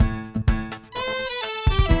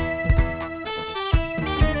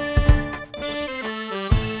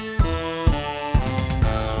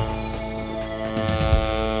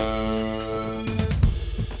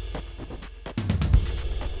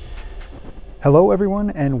Hello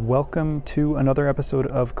everyone, and welcome to another episode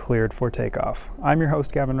of Cleared for Takeoff. I'm your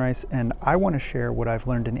host Gavin Rice, and I want to share what I've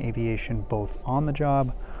learned in aviation both on the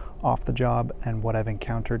job, off the job, and what I've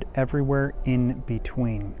encountered everywhere in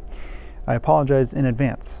between. I apologize in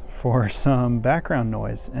advance for some background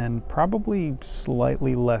noise and probably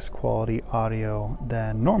slightly less quality audio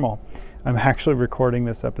than normal. I'm actually recording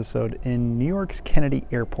this episode in New York's Kennedy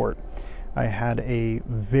Airport. I had a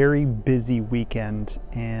very busy weekend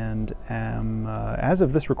and am, as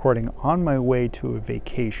of this recording, on my way to a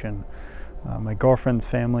vacation. My girlfriend's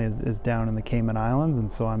family is down in the Cayman Islands, and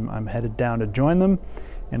so I'm headed down to join them.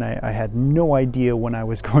 And I had no idea when I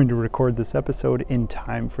was going to record this episode in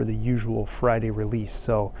time for the usual Friday release.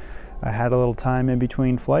 So I had a little time in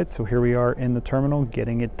between flights, so here we are in the terminal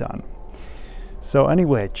getting it done. So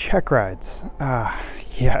anyway, check rides.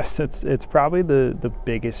 Yes, it's probably the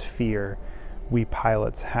biggest fear we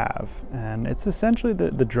pilots have. And it's essentially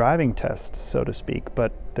the driving test, so to speak,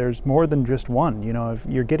 but there's more than just one. You know, if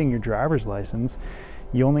you're getting your driver's license,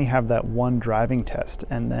 you only have that one driving test,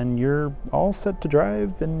 and then you're all set to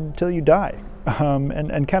drive until you die.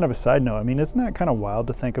 And kind of a side note, I mean, isn't that kind of wild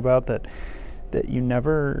to think about that you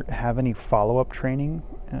never have any follow-up training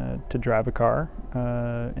to drive a car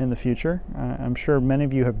in the future? I'm sure many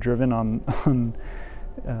of you have driven on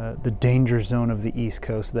the danger zone of the East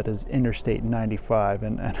Coast that is Interstate 95,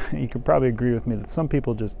 and you could probably agree with me that some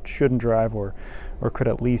people just shouldn't drive or could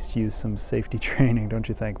at least use some safety training, don't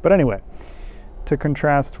you think? But anyway, to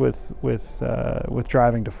contrast with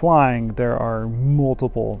driving to flying, there are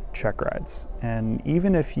multiple check rides. And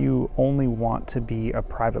even if you only want to be a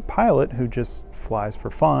private pilot who just flies for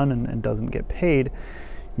fun and doesn't get paid,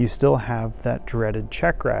 you still have that dreaded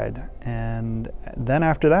check ride. And then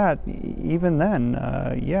after that, even then,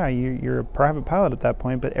 you're a private pilot at that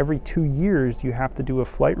point, but every 2 years you have to do a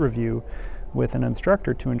flight review with an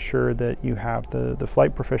instructor to ensure that you have the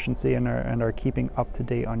flight proficiency and are keeping up to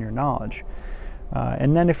date on your knowledge.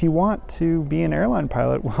 And then if you want to be an airline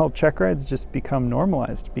pilot, well, check rides just become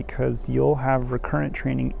normalized because you'll have recurrent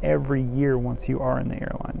training every year once you are in the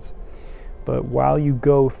airlines. But while you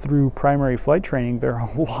go through primary flight training, there are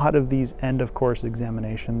a lot of these end of course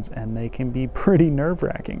examinations, and they can be pretty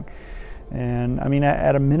nerve-wracking. And I mean,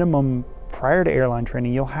 at a minimum, prior to airline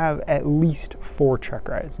training, you'll have at least 4 check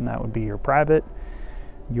rides, and that would be your private,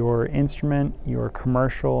 your instrument, your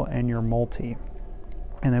commercial, and your multi.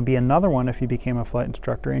 And there'd be another one if you became a flight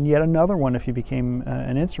instructor, and yet another one if you became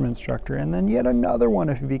an instrument instructor, and then yet another one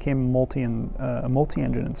if you became a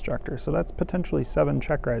multi-engine instructor. So that's potentially 7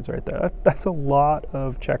 check rides right there. That's a lot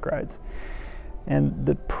of check rides. And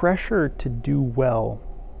the pressure to do well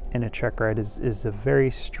in a check ride is a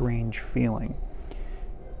very strange feeling,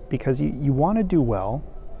 because you want to do well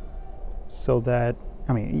so that,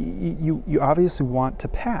 I mean, you obviously want to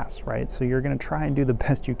pass, right? So you're going to try and do the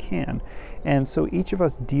best you can. And so each of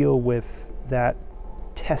us deal with that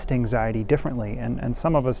test anxiety differently. And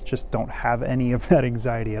some of us just don't have any of that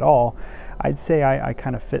anxiety at all. I'd say I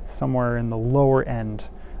kind of fit somewhere in the lower end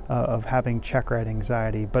of having check ride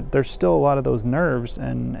anxiety, but there's still a lot of those nerves,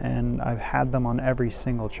 and I've had them on every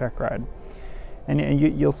single check ride. And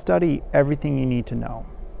you'll study everything you need to know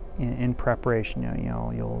in preparation.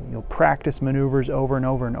 You'll practice maneuvers over and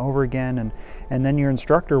over and over again, and then your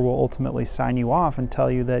instructor will ultimately sign you off and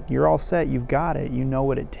tell you that you're all set, you've got it, you know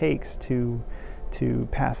what it takes to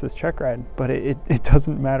pass this check ride. But it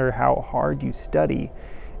doesn't matter how hard you study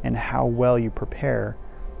and how well you prepare,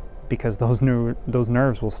 because those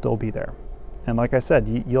nerves will still be there. And like I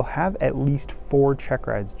said, you'll have at least 4 check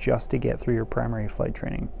rides just to get through your primary flight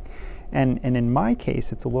training. And in my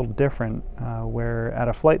case, it's a little different, where at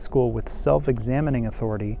a flight school with self-examining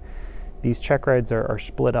authority, these check rides are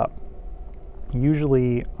split up.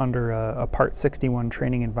 Usually under a Part 61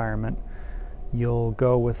 training environment, you'll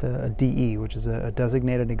go with a DE, which is a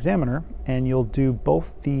designated examiner, and you'll do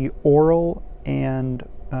both the oral and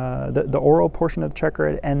the oral portion of the check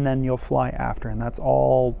ride, and then you'll fly after, and that's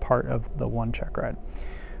all part of the one check ride.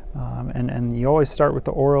 And you always start with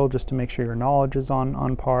the oral just to make sure your knowledge is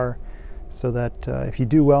on par, so that if you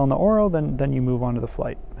do well in the oral, then you move on to the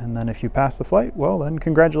flight. And then if you pass the flight, well, then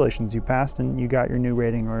congratulations, you passed and you got your new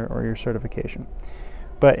rating or your certification.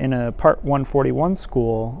 But in a Part 141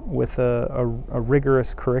 school with a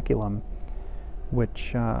rigorous curriculum,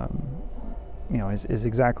 which is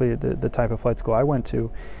exactly the type of flight school I went to.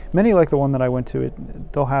 Many like the one that I went to,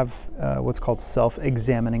 they'll have what's called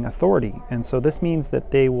self-examining authority. And so this means that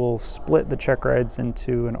they will split the check rides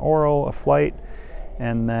into an oral, a flight,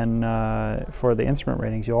 and then for the instrument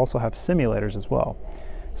ratings, you'll also have simulators as well.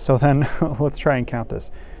 So then let's try and count this.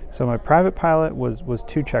 So my private pilot was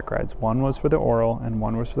 2 check rides. One was for the oral and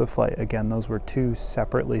one was for the flight. Again, those were 2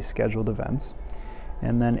 separately scheduled events.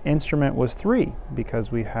 And then instrument was 3 because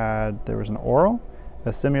there was an oral,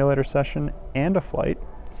 a simulator session, and a flight.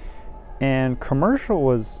 And commercial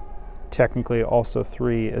was technically also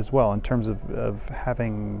 3 as well in terms of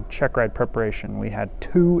having check ride preparation. We had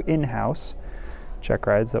 2 in-house check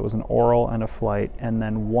rides. That was an oral and a flight, and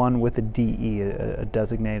then 1 with a DE, a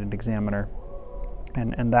designated examiner.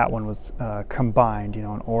 And that one was combined,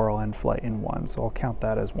 an oral and flight in one, so I'll count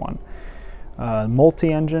that as 1.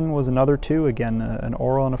 Multi-engine was another 2, again, an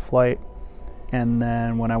oral and a flight. And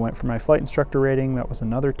then when I went for my flight instructor rating, that was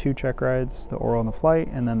another 2 check rides, the oral and the flight.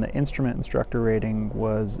 And then the instrument instructor rating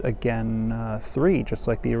was, again, 3, just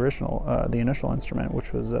like the initial instrument,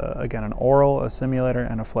 which was, again, an oral, a simulator,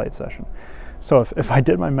 and a flight session. So if I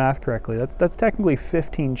did my math correctly, that's technically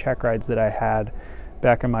 15 check rides that I had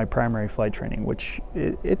back in my primary flight training, which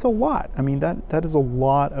it's a lot. I mean, that is a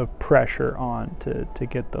lot of pressure on to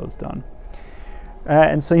get those done.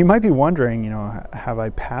 And so you might be wondering, have I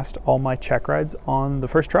passed all my check rides on the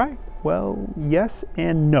first try? Well, yes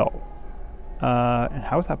and no. And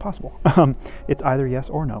how is that possible? It's either yes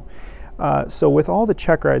or no. So with all the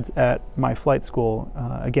check rides at my flight school,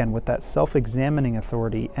 again, with that self-examining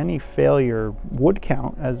authority, any failure would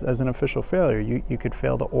count as an official failure. You could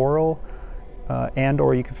fail the oral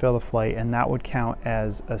or you could fail the flight, and that would count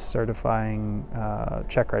as a certifying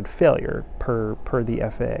check ride failure per the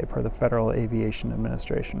FAA, per the Federal Aviation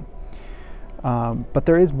Administration. But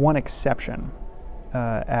there is one exception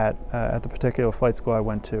at the particular flight school I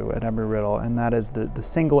went to at Embry-Riddle, and that is the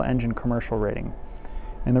single engine commercial rating.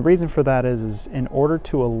 And the reason for that is in order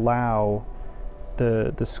to allow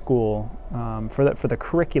the school for the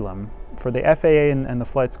curriculum, for the FAA and the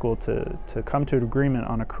flight school to come to an agreement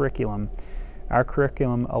on a curriculum, our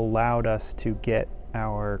curriculum allowed us to get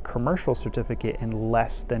our commercial certificate in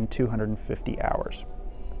less than 250 hours.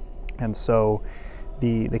 And so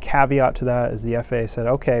the caveat to that is the FAA said,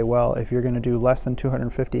 okay, well, if you're going to do less than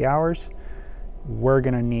 250 hours, we're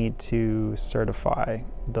going to need to certify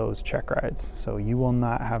those check rides. So you will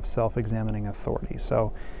not have self-examining authority.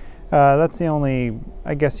 So that's the only,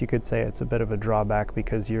 I guess you could say it's a bit of a drawback,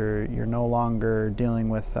 because you're no longer dealing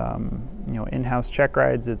with in-house check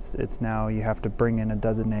rides. It's now you have to bring in a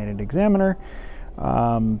designated examiner.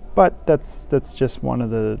 But that's just one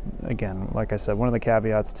of the, again, like I said, one of the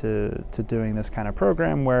caveats to doing this kind of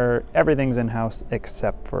program where everything's in-house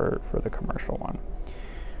except for the commercial one.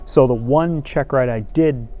 So the one check ride I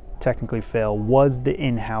did technically fail was the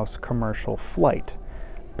in-house commercial flight.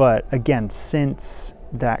 But again, since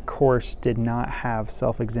that course did not have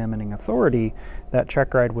self-examining authority, that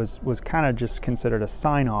check ride was kind of just considered a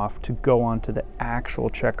sign-off to go on to the actual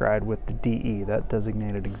check ride with the DE, that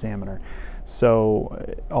designated examiner.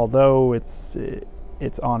 So although it's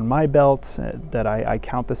on my belt that I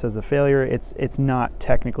count this as a failure, it's not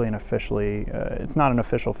technically it's not an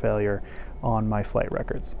official failure on my flight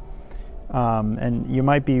records. And you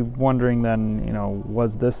might be wondering then,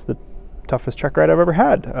 was this the toughest check ride I've ever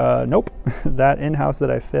had? Nope. That in-house that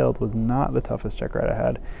I failed was not the toughest check ride I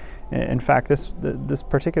had. In fact, this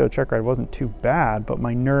particular check ride wasn't too bad, but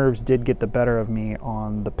my nerves did get the better of me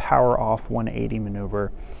on the power off 180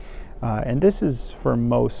 maneuver. And this is, for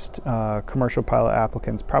most commercial pilot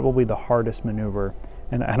applicants, probably the hardest maneuver,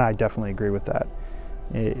 and I definitely agree with that.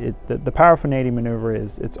 The power off 180 maneuver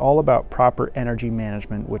it's all about proper energy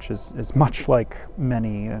management, which is much like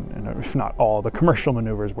many, and if not all, the commercial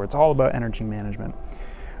maneuvers, where it's all about energy management.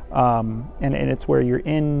 And it's where you're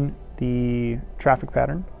in the traffic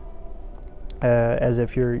pattern as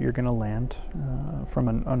if you're going to land from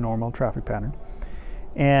a normal traffic pattern,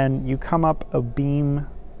 and you come up a beam.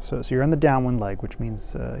 So you're on the downwind leg, which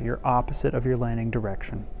means you're opposite of your landing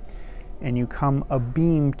direction, and you come a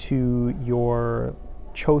beam to your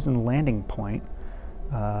chosen landing point,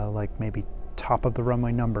 like maybe top of the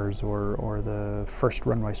runway numbers or the first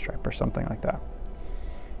runway stripe or something like that.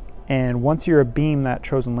 And once you're abeam that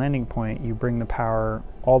chosen landing point, you bring the power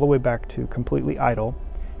all the way back to completely idle,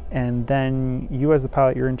 and then you as the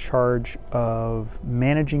pilot, you're in charge of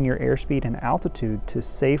managing your airspeed and altitude to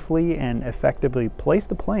safely and effectively place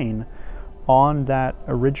the plane on that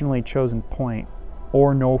originally chosen point,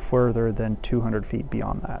 or no further than 200 feet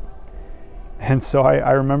beyond that. And so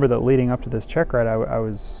I remember that leading up to this check ride,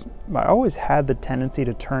 I always had the tendency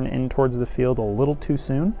to turn in towards the field a little too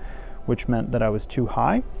soon, which meant that I was too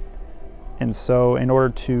high. And so in order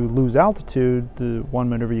to lose altitude, the one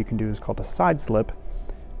maneuver you can do is called a side slip,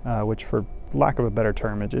 which, for lack of a better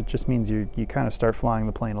term, it just means you kind of start flying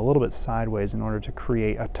the plane a little bit sideways in order to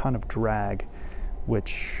create a ton of drag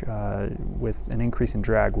which with an increase in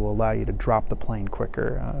drag will allow you to drop the plane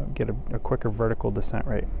quicker, get a quicker vertical descent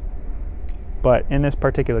rate. But in this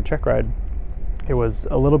particular check ride, it was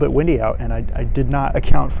a little bit windy out, and I did not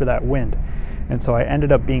account for that wind. And so I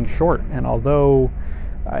ended up being short, and although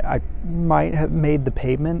I might have made the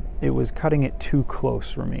pavement, it was cutting it too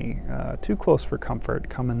close for me, too close for comfort,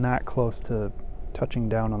 coming that close to touching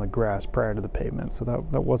down on the grass prior to the pavement. So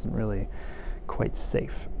that wasn't really quite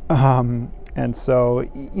safe. And so,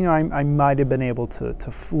 I might have been able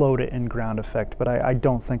to float it in ground effect, but I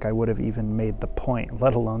don't think I would have even made the point,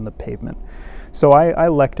 let alone the pavement. So I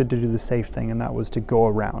elected to do the safe thing, and that was to go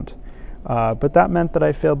around. But that meant that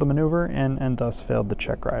I failed the maneuver and thus failed the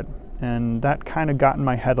check ride. And that kind of got in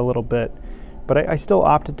my head a little bit, but I still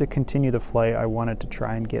opted to continue the flight. I wanted to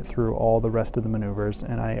try and get through all the rest of the maneuvers,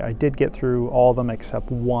 and I did get through all of them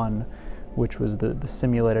except one, which was the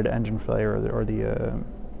simulated engine failure, or the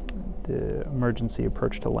emergency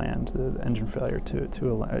approach to land, the engine failure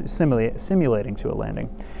simulating to a landing.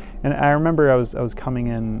 And I remember I was coming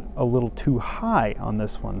in a little too high on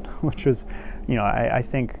this one, which was, I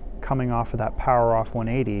think coming off of that power off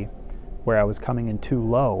 180, where I was coming in too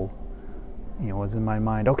low, was in my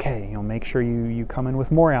mind, okay, make sure you come in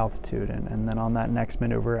with more altitude. And then on that next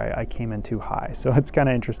maneuver, I came in too high. So it's kind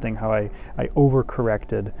of interesting how I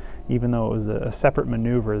overcorrected, even though it was a separate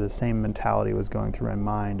maneuver. The same mentality was going through my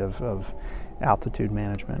mind of altitude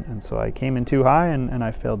management. And so I came in too high, and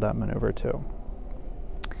I failed that maneuver too.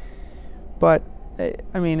 But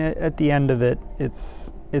at the end of it,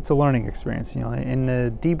 it's a learning experience. In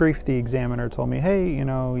the debrief, the examiner told me, hey,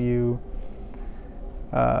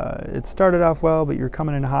 it started off well, but you're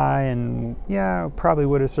coming in high, and probably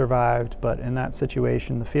would have survived. But in that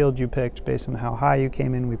situation, the field you picked, based on how high you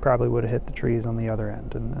came in, we probably would have hit the trees on the other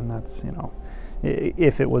end. And that's,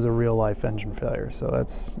 if it was a real life engine failure. So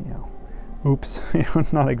that's, oops,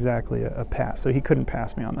 not exactly a pass. So he couldn't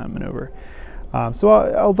pass me on that maneuver. So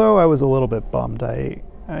although I was a little bit bummed, I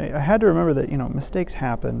had to remember that, mistakes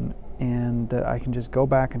happen, and that I can just go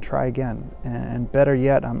back and try again. And better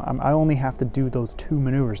yet, I only have to do those two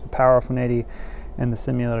maneuvers, the power off 180 and the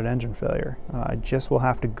simulated engine failure. I just will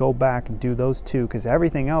have to go back and do those two, because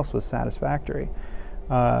everything else was satisfactory.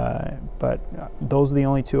 But those are the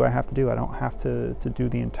only two I have to do. I don't have to do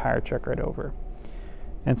the entire check ride over.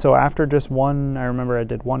 And so after just one, I remember I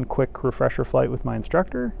did one quick refresher flight with my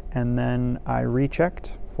instructor, and then I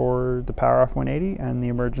rechecked for the power off 180 and the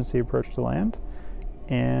emergency approach to land,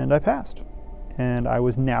 and I passed. And I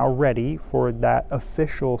was now ready for that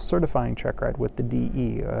official certifying check ride with the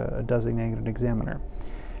DE, a designated examiner.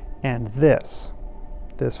 And this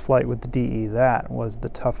flight with the DE, that was the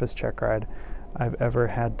toughest check ride I've ever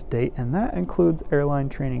had to date, and that includes airline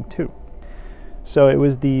training too. So it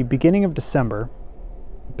was the beginning of December,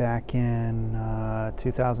 back in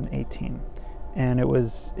 2018, and it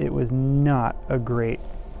was not a great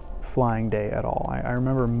flying day at all. I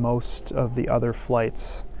remember most of the other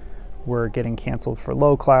flights were getting canceled for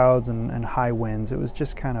low clouds and high winds. It was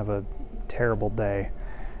just kind of a terrible day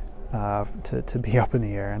to be up in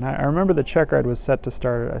the air. And I remember the check ride was set to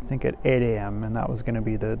start, I think, at 8 a.m., and that was going to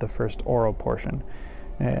be the first oral portion.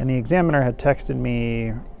 And the examiner had texted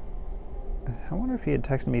me, I wonder if he had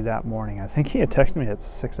texted me that morning. I think he had texted me at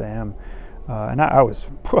 6 a.m. And I was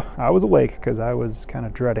awake, because I was kind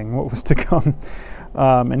of dreading what was to come.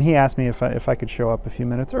 And he asked me if I could show up a few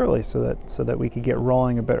minutes early so that we could get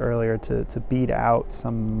rolling a bit earlier to beat out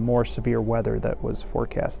some more severe weather that was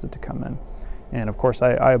forecasted to come in. And of course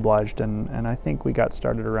I obliged, and I think we got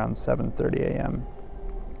started around 7:30 a.m.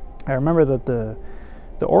 I remember that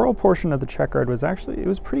the oral portion of the check ride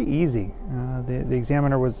was pretty easy. The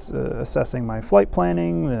examiner was assessing my flight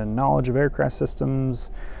planning, the knowledge of aircraft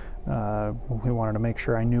systems. We wanted to make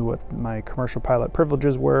sure I knew what my commercial pilot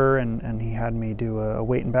privileges were, and he had me do a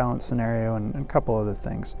weight and balance scenario and a couple other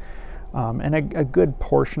things. And a good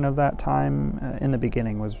portion of that time in the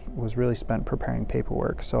beginning was really spent preparing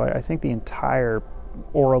paperwork. So I think the entire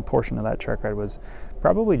oral portion of that check ride was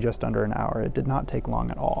probably just under an hour. It did not take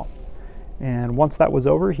long at all. And once that was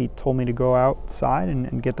over, he told me to go outside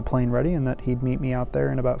and get the plane ready, and that he'd meet me out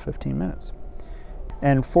there in about 15 minutes.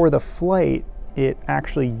 And for the flight, it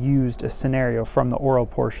actually used a scenario from the oral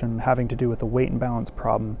portion having to do with the weight and balance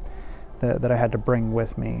problem that I had to bring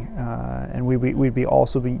with me. And we'd be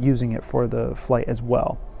also be using it for the flight as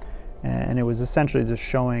well. And it was essentially just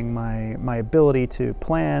showing my ability to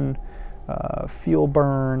plan fuel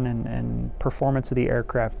burn and performance of the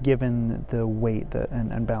aircraft given the weight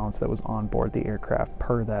and balance that was on board the aircraft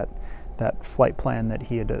per that flight plan that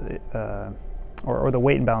he had or the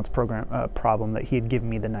weight and balance program problem that he had given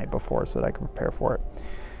me the night before, so that I could prepare for it.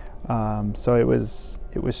 So it was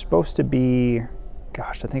supposed to be,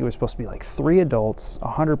 gosh, I think it was supposed to be like 3 adults,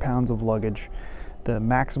 100 pounds of luggage, the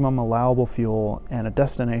maximum allowable fuel, and a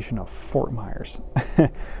destination of Fort Myers,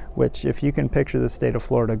 which, if you can picture the state of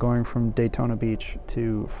Florida going from Daytona Beach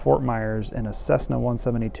to Fort Myers in a Cessna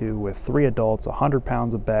 172 with 3 adults, 100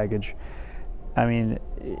 pounds of baggage, I mean,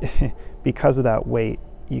 because of that weight,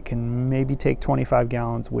 you can maybe take 25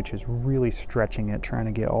 gallons, which is really stretching it, trying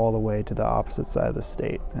to get all the way to the opposite side of the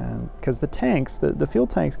state. And because the tanks, the fuel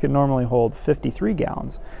tanks can normally hold 53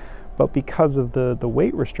 gallons, but because of the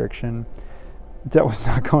weight restriction, that was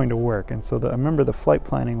not going to work. And so I remember the flight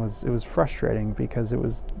planning was frustrating, because it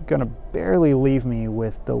was going to barely leave me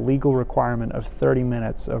with the legal requirement of 30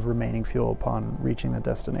 minutes of remaining fuel upon reaching the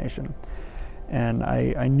destination. And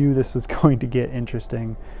I knew this was going to get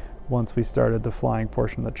interesting once we started the flying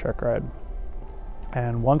portion of the check ride.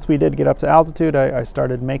 And once we did get up to altitude, I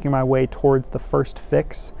started making my way towards the first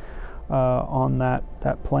fix on that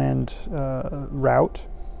planned route.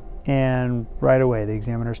 And right away, the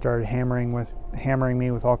examiner started hammering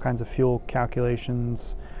me with all kinds of fuel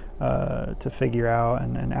calculations to figure out,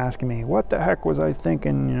 and asking me what the heck was I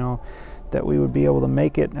thinking, that we would be able to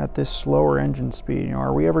make it at this slower engine speed.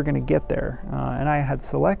 Are we ever going to get there? And I had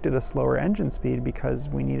selected a slower engine speed because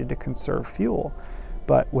we needed to conserve fuel.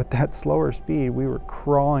 But with that slower speed, we were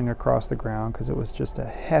crawling across the ground because it was just a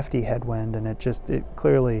hefty headwind, and it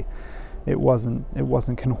clearly wasn't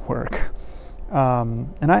going to work.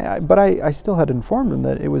 But I still had informed him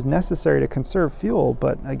that it was necessary to conserve fuel.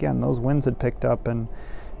 But again, those winds had picked up, and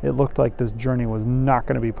it looked like this journey was not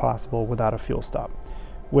going to be possible without a fuel stop.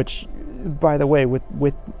 Which, by the way,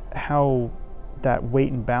 with how that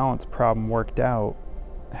weight and balance problem worked out,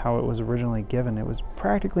 how it was originally given, it was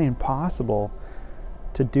practically impossible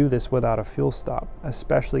to do this without a fuel stop,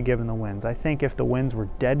 especially given the winds. I think if the winds were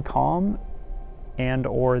dead calm and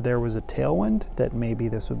or there was a tailwind, that maybe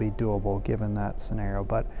this would be doable given that scenario.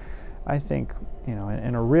 But I think,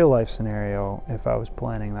 in a real life scenario, if I was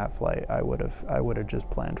planning that flight, I would have just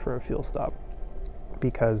planned for a fuel stop,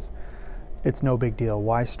 because it's no big deal.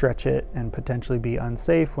 Why stretch it and potentially be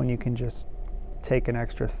unsafe when you can just take an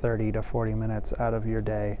extra 30 to 40 minutes out of your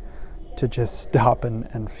day to just stop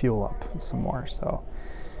and fuel up some more? So,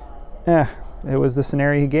 it was the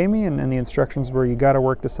scenario he gave me, and the instructions were, you got to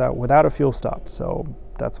work this out without a fuel stop. So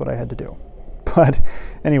that's what I had to do. But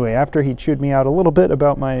anyway, after he chewed me out a little bit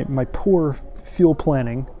about my poor fuel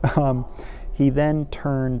planning, he then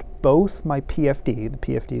turned both my PFD, the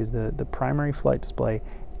PFD is the primary flight display,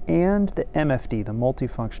 and the MFD, the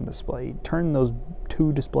multifunction display. He turned those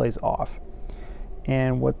 2 displays off.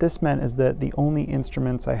 And what this meant is that the only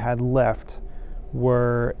instruments I had left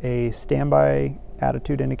were a standby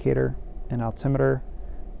attitude indicator, an altimeter,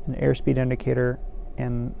 an airspeed indicator,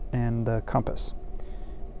 and the compass.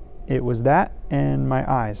 It was that and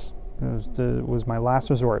my eyes. It was my last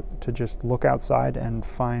resort to just look outside and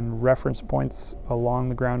find reference points along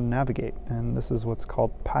the ground and navigate. And this is what's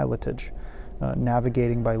called pilotage.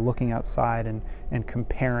 Navigating by looking outside and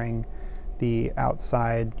comparing the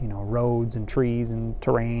outside, roads and trees and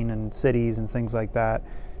terrain and cities and things like that,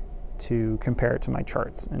 to compare it to my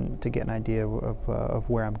charts and to get an idea of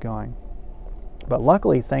where I'm going. But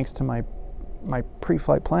luckily, thanks to my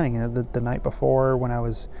pre-flight planning, the night before when I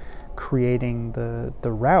was creating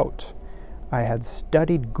the route, I had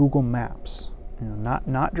studied Google Maps.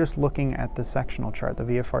 Not just looking at the sectional chart, the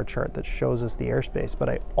VFR chart that shows us the airspace, but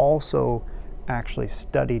I also actually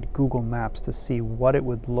studied Google Maps to see what it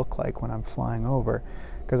would look like when I'm flying over,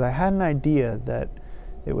 because I had an idea that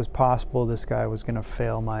it was possible this guy was going to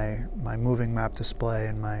fail my moving map display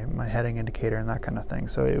and my heading indicator and that kind of thing.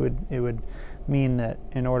 So it would mean that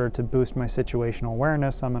in order to boost my situational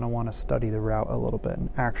awareness, I'm going to want to study the route a little bit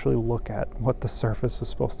and actually look at what the surface was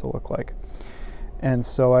supposed to look like. And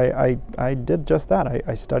so I did just that.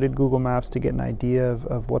 I studied Google Maps to get an idea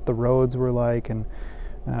of what the roads were like, and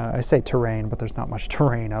I say terrain, but there's not much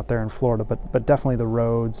terrain out there in Florida, but definitely the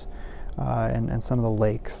roads and some of the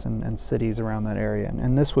lakes and cities around that area.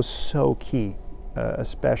 And this was so key,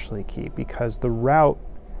 especially key, because the route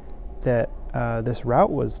that this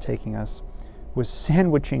route was taking us was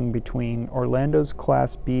sandwiching between Orlando's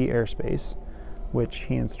Class B airspace, which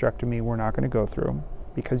he instructed me we're not going to go through,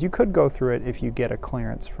 because you could go through it if you get a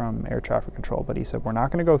clearance from air traffic control, but he said we're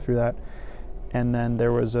not going to go through that. And then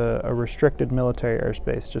there was a restricted military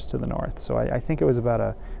airspace just to the north. So I think it was about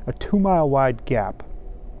a 2-mile wide gap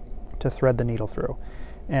to thread the needle through.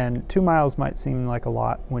 And 2 miles might seem like a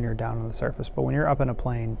lot when you're down on the surface, but when you're up in a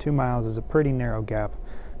plane, 2 miles is a pretty narrow gap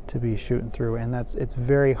to be shooting through. And it's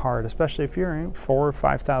very hard, especially if you're in 4,000 or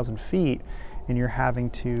 5,000 feet and you're having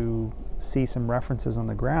to see some references on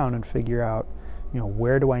the ground and figure out,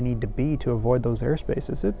 where do I need to be to avoid those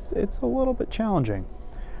airspaces. It's a little bit challenging.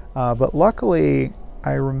 But luckily,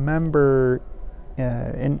 I remember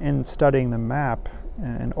in studying the map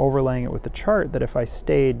and overlaying it with the chart that if I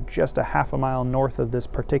stayed just a half a mile north of this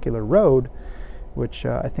particular road, which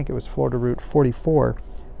I think it was Florida Route 44,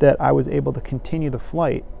 that I was able to continue the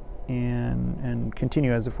flight and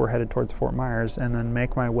continue as if we're headed towards Fort Myers, and then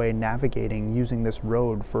make my way navigating using this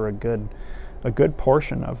road for a good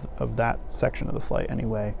portion of that section of the flight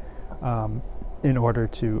anyway, in order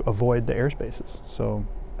to avoid the airspaces. So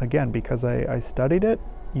again, because I studied it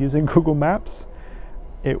using Google Maps,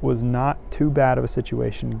 it was not too bad of a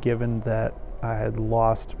situation given that I had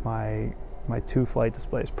lost my two flight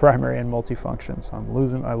displays, primary and multifunction. So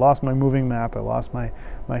I lost my moving map, I lost my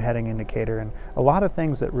heading indicator, and a lot of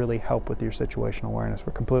things that really help with your situational awareness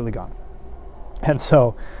were completely gone. And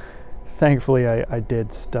so thankfully I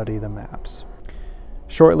did study the maps.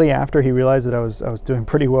 Shortly after he realized that I was doing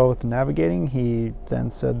pretty well with navigating, he then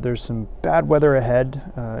said there's some bad weather ahead.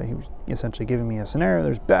 He was essentially giving me a scenario.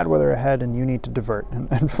 There's bad weather ahead and you need to divert.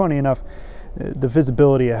 And funny enough, the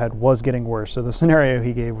visibility ahead was getting worse. So the scenario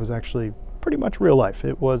he gave was actually pretty much real life.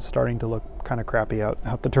 It was starting to look kind of crappy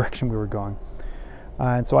out the direction we were going.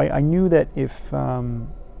 And so I knew that if,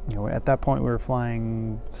 at that point we were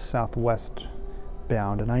flying southwest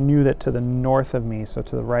bound, and I knew that to the north of me, so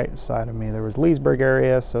to the right side of me, there was Leesburg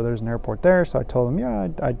area, so there's an airport there. So I told him, yeah,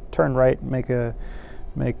 I'd turn right, make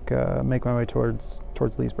my way towards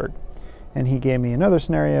Leesburg. And he gave me another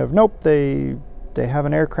scenario of, nope, they have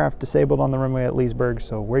an aircraft disabled on the runway at Leesburg,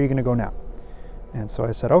 so where are you going to go now? And so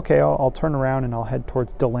I said, okay, I'll turn around and I'll head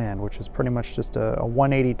towards DeLand, which is pretty much just a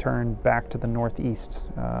 180 turn back to the northeast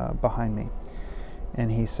behind me. And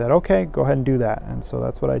he said, okay, go ahead and do that. And so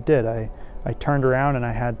that's what I did. I turned around and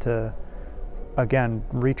I had to, again,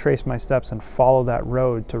 retrace my steps and follow that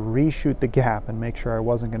road to reshoot the gap and make sure I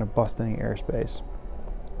wasn't going to bust any airspace,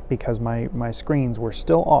 because my screens were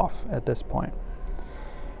still off at this point.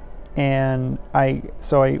 And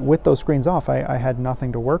with those screens off, I had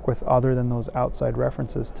nothing to work with other than those outside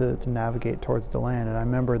references to navigate towards DeLand. And I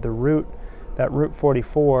remember that Route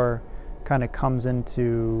 44 kind of comes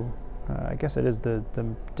into, I guess it is the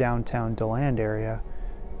downtown DeLand area.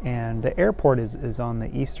 And the airport is on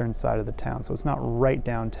the eastern side of the town, so it's not right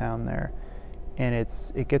downtown there. And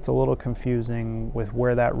it gets a little confusing with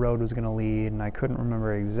where that road was going to lead, and I couldn't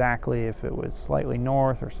remember exactly if it was slightly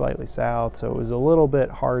north or slightly south, so it was a little bit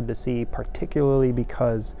hard to see, particularly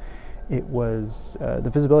because it was the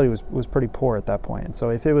visibility was pretty poor at that point. And so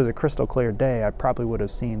if it was a crystal clear day, I probably would have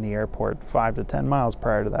seen the airport 5 to 10 miles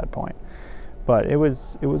prior to that point. But it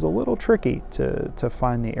was a little tricky to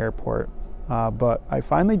find the airport. But I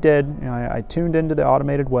finally did. I tuned into the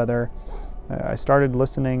automated weather. I started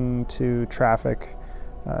listening to traffic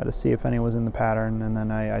to see if any was in the pattern, and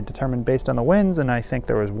then I determined based on the winds, and I think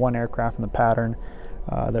there was one aircraft in the pattern,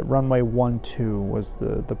 that runway 12 was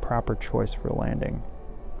the proper choice for landing.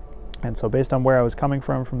 And so based on where I was coming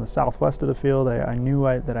from the southwest of the field, I knew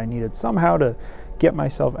that I needed somehow to get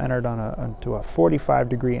myself entered onto a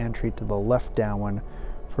 45-degree entry to the left downwind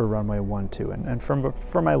for runway 12. And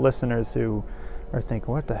for my listeners who are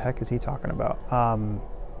thinking, what the heck is he talking about?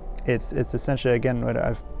 It's essentially, again, what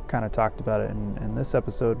I've kind of talked about it in this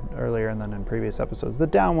episode earlier and then in previous episodes. The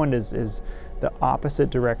downwind is the opposite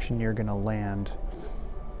direction you're going to land.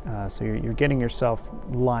 So you're getting yourself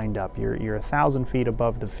lined up. You're 1,000 feet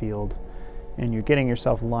above the field, and you're getting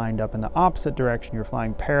yourself lined up in the opposite direction. You're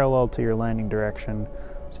flying parallel to your landing direction.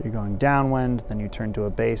 So you're going downwind, then you turn to a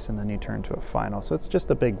base, and then you turn to a final. So it's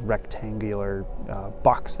just a big rectangular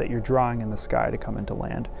box that you're drawing in the sky to come into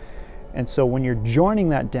land. And so when you're joining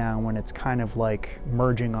that downwind, it's kind of like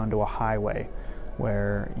merging onto a highway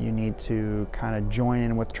where you need to kind of join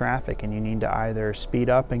in with traffic, and you need to either speed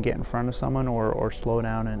up and get in front of someone or slow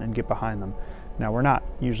down and get behind them. Now, we're not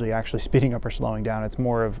usually actually speeding up or slowing down. It's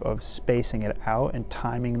more of spacing it out and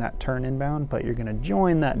timing that turn inbound, but you're going to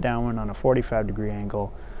join that downwind on a 45-degree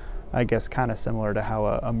angle, I guess kind of similar to how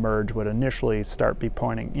a merge would initially would be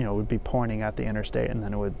pointing at the interstate, and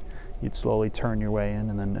then you'd slowly turn your way in,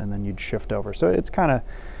 and then you'd shift over. So it's kind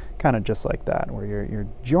of just like that, where you're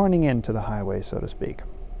joining into the highway, so to speak.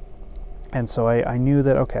 And so I knew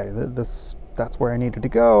that, okay, that's where I needed to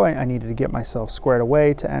go. I needed to get myself squared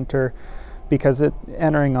away to enter, because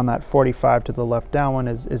entering on that 45 to the left downwind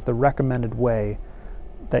is the recommended way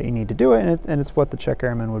that you need to do it, and it's what the check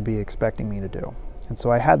airman would be expecting me to do. And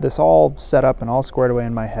so I had this all set up and all squared away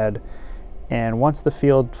in my head, and once the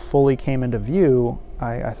field fully came into view,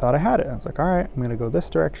 I thought I had it. I was like, all right, I'm going to go this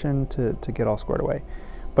direction to get all squared away.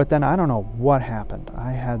 But then I don't know what happened.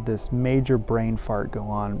 I had this major brain fart go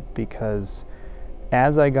on because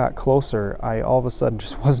as I got closer, I all of a sudden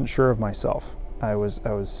just wasn't sure of myself. I was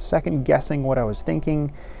second guessing what I was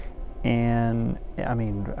thinking, and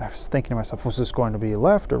I was thinking to myself, was this going to be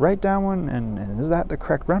left or right downwind, and is that the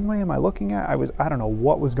correct runway am I looking at? I don't know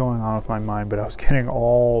what was going on with my mind, but I was getting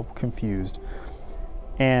all confused.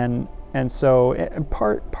 And so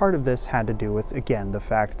part of this had to do with, again, the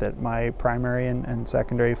fact that my primary and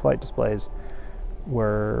secondary flight displays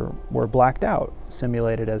were blacked out,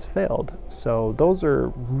 simulated as failed. So those are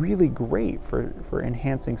really great for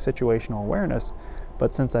enhancing situational awareness.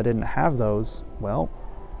 But since I didn't have those, well,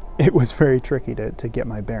 it was very tricky to get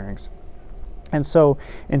my bearings. And so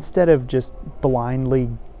instead of just blindly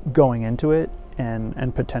going into it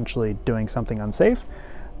and potentially doing something unsafe,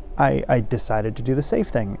 I decided to do the safe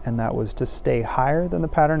thing, and that was to stay higher than the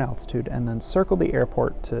pattern altitude and then circle the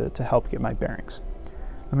airport to help get my bearings.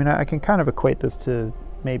 I can kind of equate this to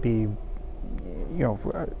maybe,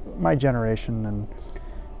 my generation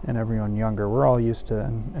and everyone younger. We're all used to,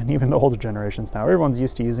 and even the older generations now, everyone's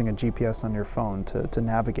used to using a GPS on your phone to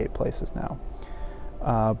navigate places now.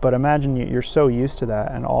 But imagine you're so used to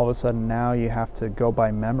that, and all of a sudden now you have to go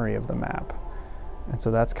by memory of the map. And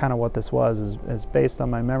so that's kind of what this was, is based on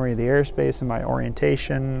my memory of the airspace and my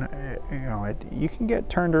orientation. You can get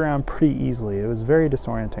turned around pretty easily. It was very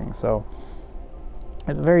disorienting. So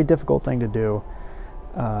it's a very difficult thing to do.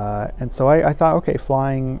 And so I thought, okay,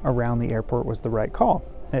 flying around the airport was the right call.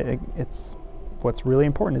 It's what's really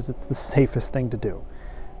important is it's the safest thing to do.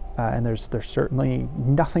 And there's certainly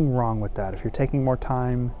nothing wrong with that. If you're taking more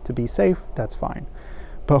time to be safe, that's fine.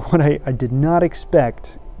 But what I did not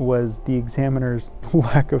expect was the examiner's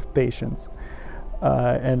lack of patience.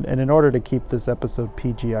 And in order to keep this episode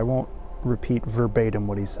PG, I won't repeat verbatim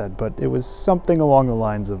what he said, but it was something along the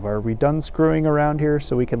lines of, are we done screwing around here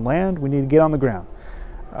so we can land? We need to get on the ground.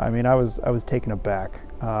 I was taken aback.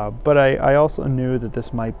 But I also knew that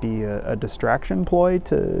this might be a distraction ploy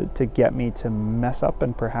to get me to mess up,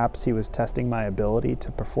 and perhaps he was testing my ability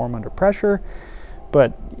to perform under pressure.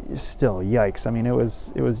 But still, yikes.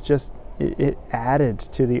 It added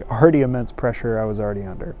to the already immense pressure I was already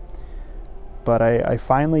under. But I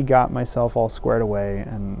finally got myself all squared away,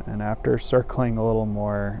 and after circling a little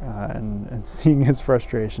more and seeing his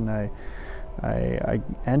frustration, I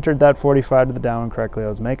entered that 45 to the downwind correctly. I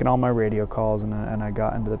was making all my radio calls, and I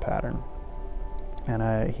got into the pattern.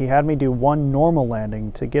 And he had me do one normal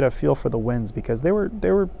landing to get a feel for the winds, because they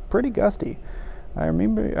were pretty gusty. I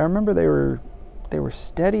remember they were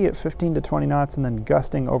steady at 15 to 20 knots and then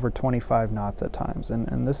gusting over 25 knots at times.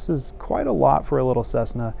 And this is quite a lot for a little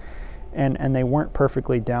Cessna. And they weren't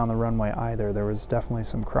perfectly down the runway either. There was definitely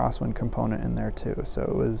some crosswind component in there too. So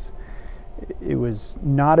it was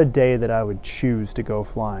not a day that I would choose to go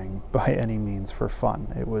flying by any means for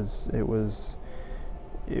fun. It was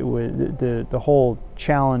the whole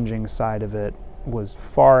challenging side of it was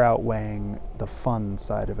far outweighing the fun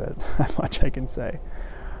side of it, that much I can say.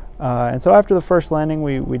 And so after the first landing,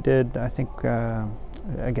 we did, I think,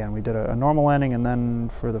 again, we did a normal landing, and then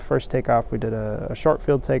for the first takeoff, we did a short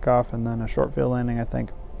field takeoff and then a short field landing, I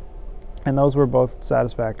think. And those were both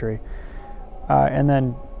satisfactory. And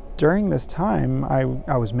then during this time, I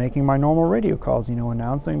was making my normal radio calls,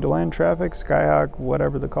 announcing to land traffic, Skyhawk,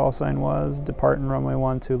 whatever the call sign was, departing runway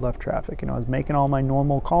 12, left traffic. I was making all my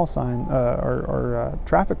normal call sign or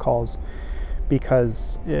traffic calls,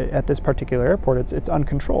 because at this particular airport, it's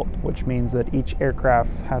uncontrolled, which means that each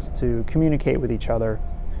aircraft has to communicate with each other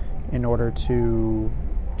in order to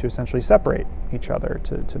essentially separate each other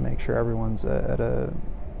to make sure everyone's at a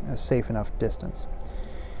safe enough distance.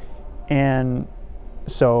 And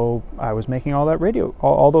so I was making all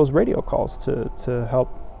those radio calls to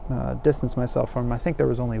help distance myself from, I think there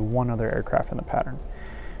was only one other aircraft in the pattern.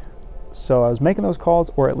 So I was making those calls,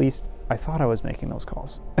 or at least I thought I was making those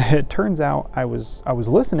calls. It turns out I was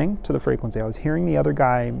listening to the frequency. I was hearing the other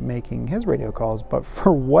guy making his radio calls, but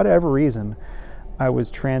for whatever reason, I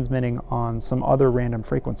was transmitting on some other random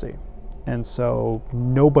frequency. And so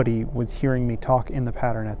nobody was hearing me talk in the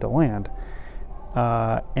pattern at the land.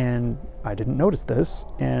 And I didn't notice this,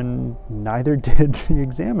 and neither did the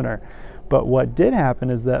examiner. But what did happen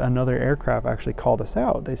is that another aircraft actually called us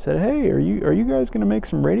out. They said, "Hey, are you guys going to make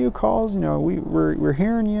some radio calls? We're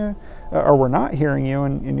hearing you, or we're not hearing you,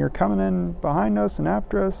 and you're coming in behind us and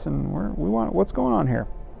after us, and we want what's going on here?"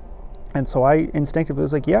 And so I instinctively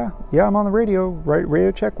was like, "Yeah, I'm on the radio. Right,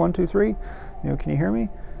 radio check 1 2 3. Can you hear me?"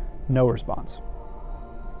 No response.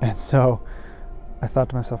 And so I thought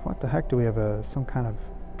to myself, "What the heck? Do we have some kind of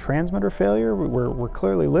transmitter failure? We're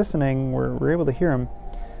clearly listening. We're able to hear him."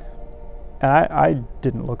 And I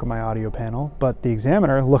didn't look at my audio panel, but the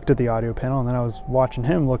examiner looked at the audio panel, and then I was watching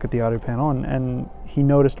him look at the audio panel, and he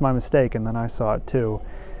noticed my mistake, and then I saw it too,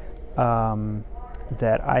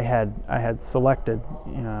 that I had selected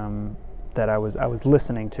that I was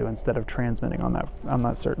listening to instead of transmitting on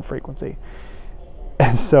that certain frequency.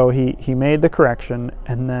 And so he made the correction,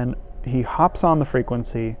 and then he hops on the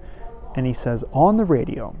frequency, and he says on the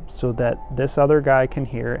radio, so that this other guy can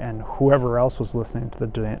hear, and whoever else was listening to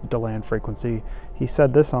the deland frequency, he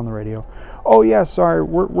said this on the radio. "Oh yeah, sorry,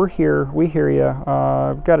 we're here. We hear you.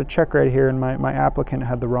 I've got a check right here, and my applicant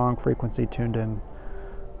had the wrong frequency tuned in."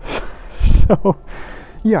 So,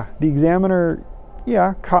 yeah, the examiner,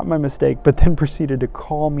 caught my mistake, but then proceeded to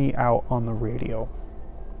call me out on the radio.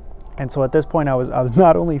 And so at this point, I was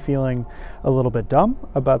not only feeling a little bit dumb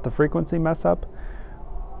about the frequency mess up,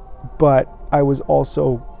 but I was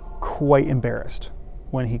also quite embarrassed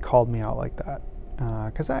when he called me out like that,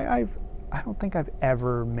 because I don't think I've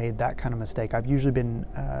ever made that kind of mistake. I've usually been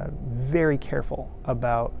very careful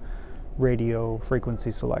about radio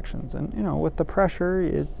frequency selections, and with the pressure,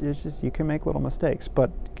 it's just, you can make little mistakes.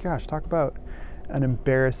 But gosh, talk about an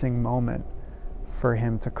embarrassing moment for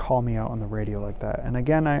him to call me out on the radio like that. And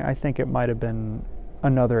again, I think it might have been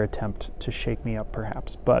another attempt to shake me up,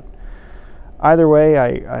 perhaps, but either way,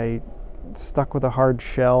 I stuck with a hard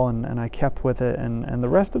shell, and I kept with it, and the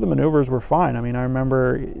rest of the maneuvers were fine. I mean, I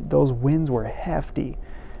remember those winds were hefty,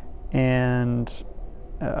 and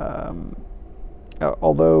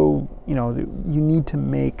although you need to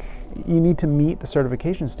meet the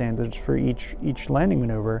certification standards for each landing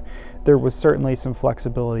maneuver, there was certainly some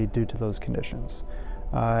flexibility due to those conditions.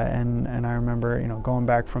 And I remember going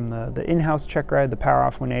back from the in-house check ride, the power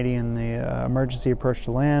off 180, and the emergency approach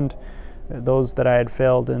to land. Those that I had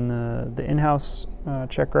failed in the in-house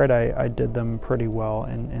check ride, I did them pretty well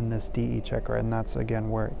in this DE check ride, and that's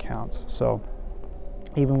again where it counts. So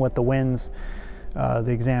even with the winds,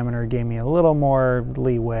 the examiner gave me a little more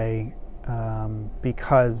leeway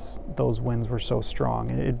because those winds were so strong.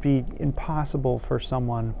 It'd be impossible for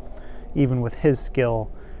someone, even with his skill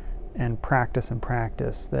and practice,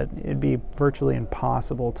 that it'd be virtually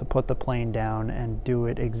impossible to put the plane down and do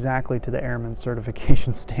it exactly to the airman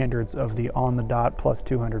certification standards of the on the dot plus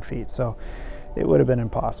 200 feet. So it would have been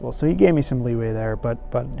impossible. So he gave me some leeway there, but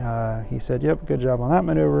he said, "Yep, good job on that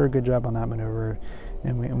maneuver, good job on that maneuver,"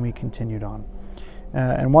 and we continued on.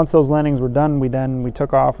 And once those landings were done, we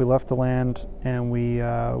took off, we left the land, and we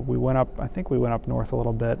went up. I think we went up north a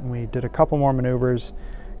little bit, and we did a couple more maneuvers.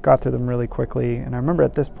 Got through them really quickly, and I remember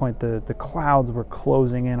at this point the clouds were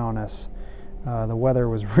closing in on us. The weather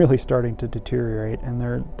was really starting to deteriorate, and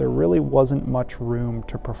there really wasn't much room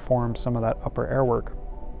to perform some of that upper air work.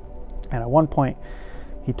 And at one point,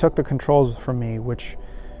 he took the controls from me, which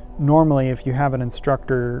normally if you have an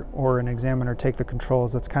instructor or an examiner take the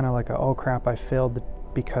controls, that's kind of like oh crap, I failed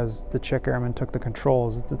because the check airman took the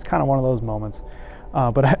controls. It's kind of one of those moments.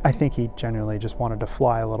 But I think he genuinely just wanted to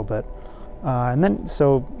fly a little bit. And then,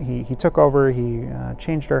 so he took over, he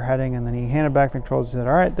changed our heading, and then he handed back the controls. He said,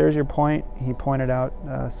 "All right, there's your point." He pointed out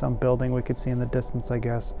some building we could see in the distance, I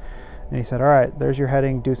guess. And he said, "All right, there's your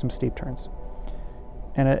heading, do some steep turns."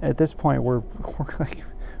 And at this point,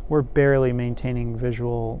 we're barely maintaining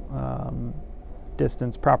visual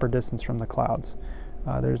proper distance from the clouds.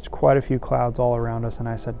 There's quite a few clouds all around us, and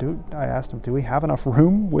I asked him, "Do we have enough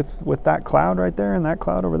room with that cloud right there and that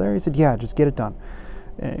cloud over there?" He said, "Yeah, just get it done."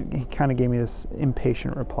 And he kind of gave me this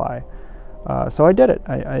impatient reply. So I did it.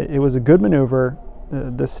 It was a good maneuver,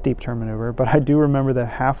 this steep turn maneuver, but I do remember that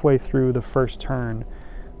halfway through the first turn,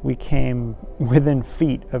 we came within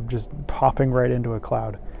feet of just popping right into a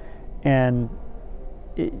cloud. And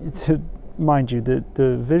mind you,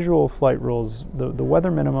 the visual flight rules, the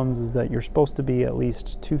weather minimums is that you're supposed to be at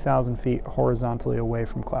least 2,000 feet horizontally away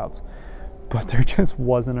from clouds. But there just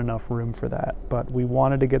wasn't enough room for that. But we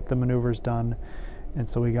wanted to get the maneuvers done, and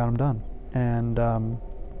so we got them done. And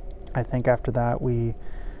I think after that we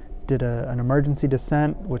did an emergency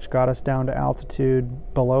descent, which got us down to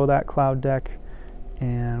altitude below that cloud deck,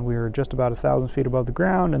 and we were just about 1,000 feet above the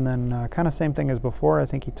ground. And then kind of same thing as before. I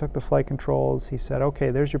think he took the flight controls. He said, "Okay,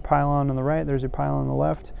 there's your pylon on the right, there's your pylon on the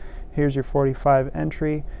left, here's your 45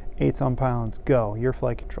 entry, 8s on pylons, go, your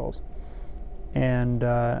flight controls." And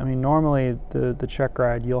I mean, normally the check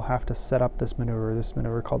ride, you'll have to set up this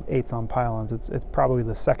maneuver called 8s on pylons. It's probably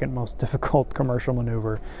the second most difficult commercial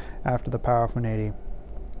maneuver after the power off 180.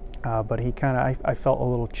 But he kind of, I felt a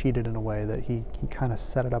little cheated in a way that he kind of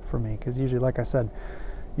set it up for me, because usually, like I said,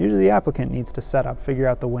 the applicant needs to set up, figure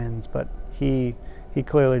out the winds, but he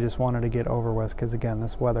clearly just wanted to get over with, because again,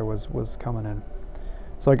 this weather was coming in.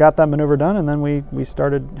 So I got that maneuver done, and then we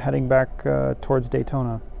started heading back towards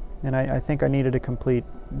Daytona. And I think I needed to complete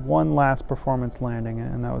one last performance landing,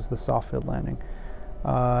 and that was the soft field landing.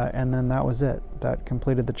 And then that was it. That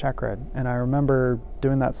completed the check ride. And I remember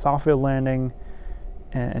doing that soft field landing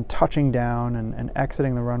and touching down and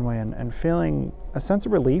exiting the runway and feeling a sense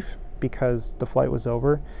of relief because the flight was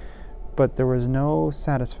over. But there was no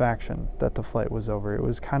satisfaction that the flight was over. It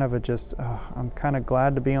was kind of I'm kind of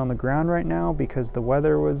glad to be on the ground right now because the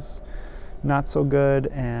weather was not so good,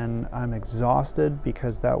 and I'm exhausted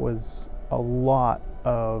because that was a lot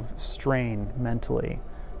of strain mentally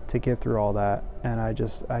to get through all that, and I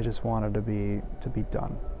just wanted to be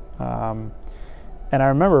done. And I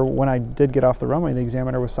remember when I did get off the runway, the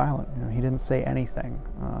examiner was silent. He didn't say anything.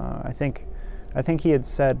 I think he had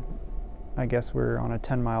said, I guess we're on a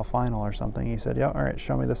 10-mile final or something. He said, "Yeah, all right,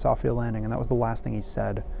 show me the soft field landing," and that was the last thing he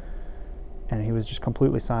said. And he was just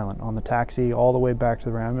completely silent on the taxi all the way back to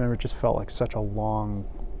the ramp. I remember it just felt like such a long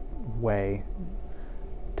way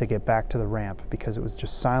to get back to the ramp because it was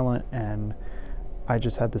just silent, and I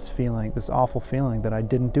just had this feeling, this awful feeling that I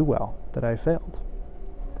didn't do well, that I failed.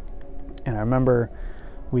 And I remember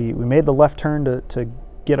we made the left turn to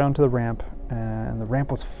get onto the ramp, and the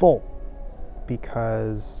ramp was full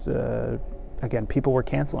because, again, people were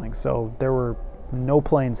canceling. So there were no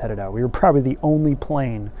planes headed out. We were probably the only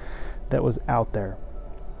plane that was out there.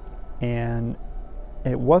 And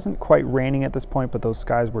it wasn't quite raining at this point, but those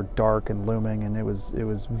skies were dark and looming, and it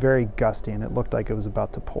was very gusty, and it looked like it was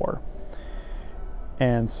about to pour.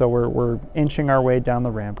 And so we're inching our way down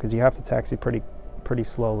the ramp because you have to taxi pretty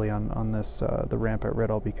slowly on this the ramp at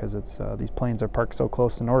Riddle because it's these planes are parked so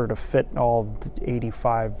close. In order to fit all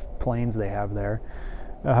 85 planes they have there,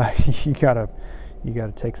 you gotta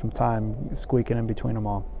take some time squeaking in between them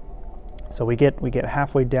all. So we get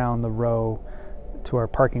halfway down the row to our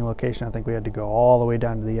parking location. I think we had to go all the way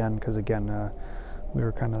down to the end because, again, we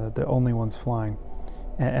were kind of the only ones flying.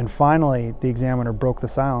 And finally, the examiner broke the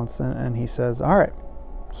silence, and he says, "All right,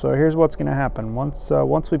 so here's what's going to happen.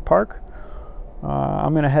 Once we park,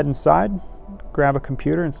 I'm going to head inside, grab a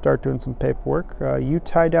computer, and start doing some paperwork. You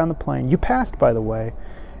tie down the plane. You passed, by the way,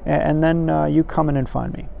 and then you come in and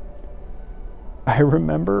find me." I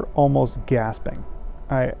remember almost gasping.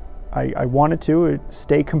 I wanted to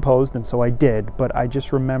stay composed, and so I did, but I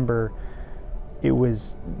just remember it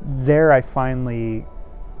was there I finally,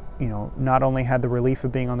 not only had the relief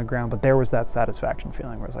of being on the ground, but there was that satisfaction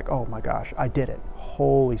feeling where it's like, oh my gosh, I did it.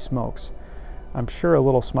 Holy smokes. I'm sure a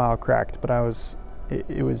little smile cracked, but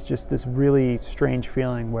it was just this really strange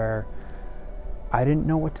feeling where I didn't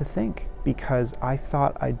know what to think because I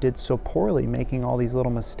thought I did so poorly making all these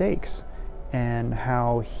little mistakes. And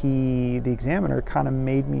how the examiner, kind of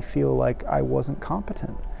made me feel like I wasn't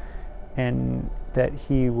competent and that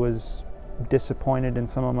he was disappointed in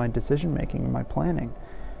some of my decision making and my planning.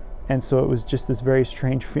 And so it was just this very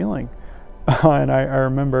strange feeling. And I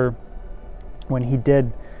remember when he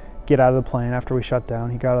did get out of the plane after we shut down,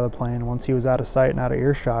 he got out of the plane. Once he was out of sight and out of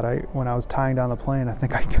earshot, when I was tying down the plane, I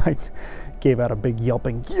think I gave out a big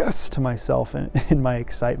yelping yes to myself in my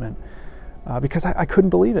excitement. Because I couldn't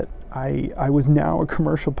believe it. I was now a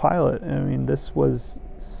commercial pilot. I mean, this was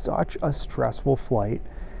such a stressful flight,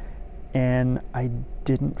 and I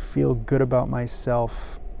didn't feel good about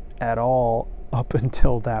myself at all up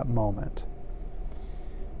until that moment.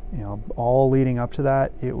 All leading up to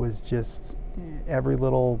that, it was just every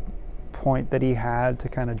little point that he had to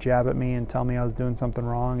kind of jab at me and tell me I was doing something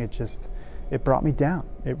wrong. It brought me down.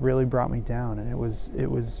 It really brought me down, and it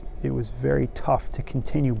was very tough to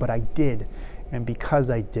continue, but I did, and because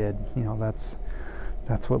I did,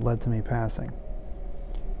 that's what led to me passing.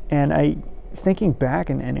 And thinking back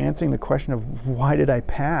and answering the question of why did I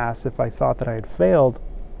pass if I thought that I had failed,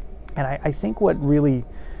 and I think what really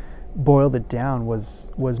boiled it down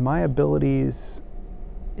was my abilities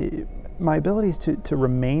to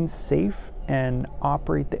remain safe and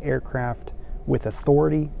operate the aircraft with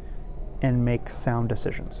authority and make sound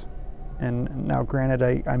decisions. And now,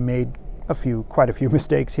 granted, I made quite a few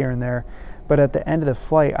mistakes here and there, but at the end of the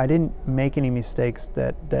flight, I didn't make any mistakes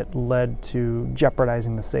that led to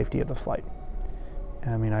jeopardizing the safety of the flight.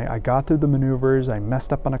 I mean, I got through the maneuvers. I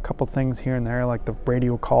messed up on a couple things here and there, like the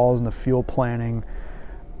radio calls and the fuel planning,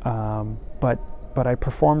 but I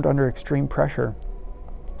performed under extreme pressure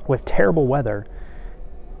with terrible weather,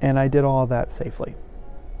 and I did all of that safely.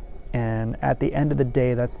 And at the end of the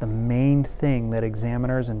day, that's the main thing that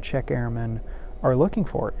examiners and check airmen are looking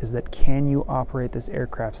for, is that can you operate this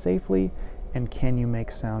aircraft safely and can you make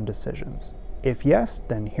sound decisions? If yes,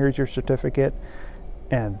 then here's your certificate,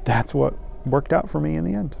 and that's what worked out for me in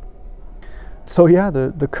the end. So yeah,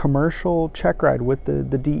 the commercial check ride with the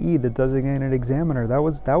DE, the designated examiner, that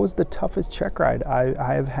was the toughest check ride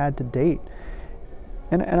I have had to date.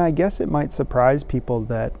 And I guess it might surprise people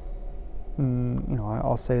that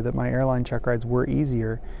I'll say that my airline check rides were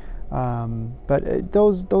easier, but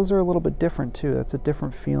those are a little bit different too. That's a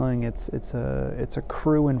different feeling. It's a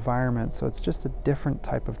crew environment, so it's just a different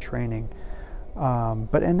type of training.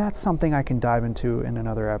 And that's something I can dive into in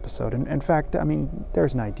another episode. And in fact, I mean,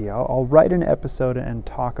 there's an idea. I'll write an episode and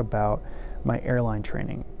talk about my airline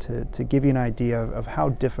training to give you an idea of how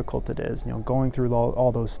difficult it is, going through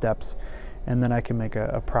all those steps, and then I can make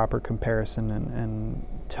a proper comparison and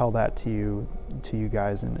tell that to you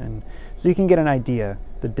guys, and so you can get an idea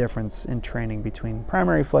the difference in training between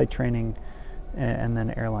primary flight training and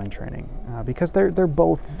then airline training, because they're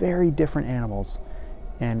both very different animals.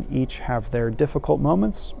 And each have their difficult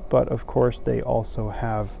moments, but of course they also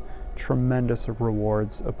have tremendous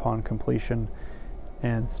rewards upon completion.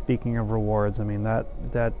 And speaking of rewards, I mean that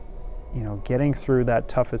getting through that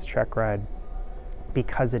toughest check ride,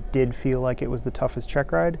 because it did feel like it was the toughest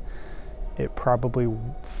check ride, it probably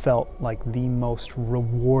felt like the most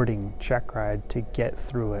rewarding check ride to get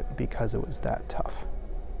through it because it was that tough.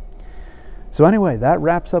 So anyway, that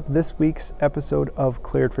wraps up this week's episode of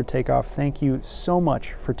Cleared for Takeoff. Thank you so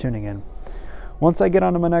much for tuning in. Once I get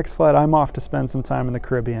onto my next flight, I'm off to spend some time in the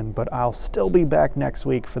Caribbean, but I'll still be back next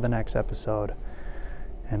week for the next episode.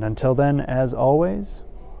 And until then, as always,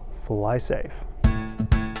 fly safe.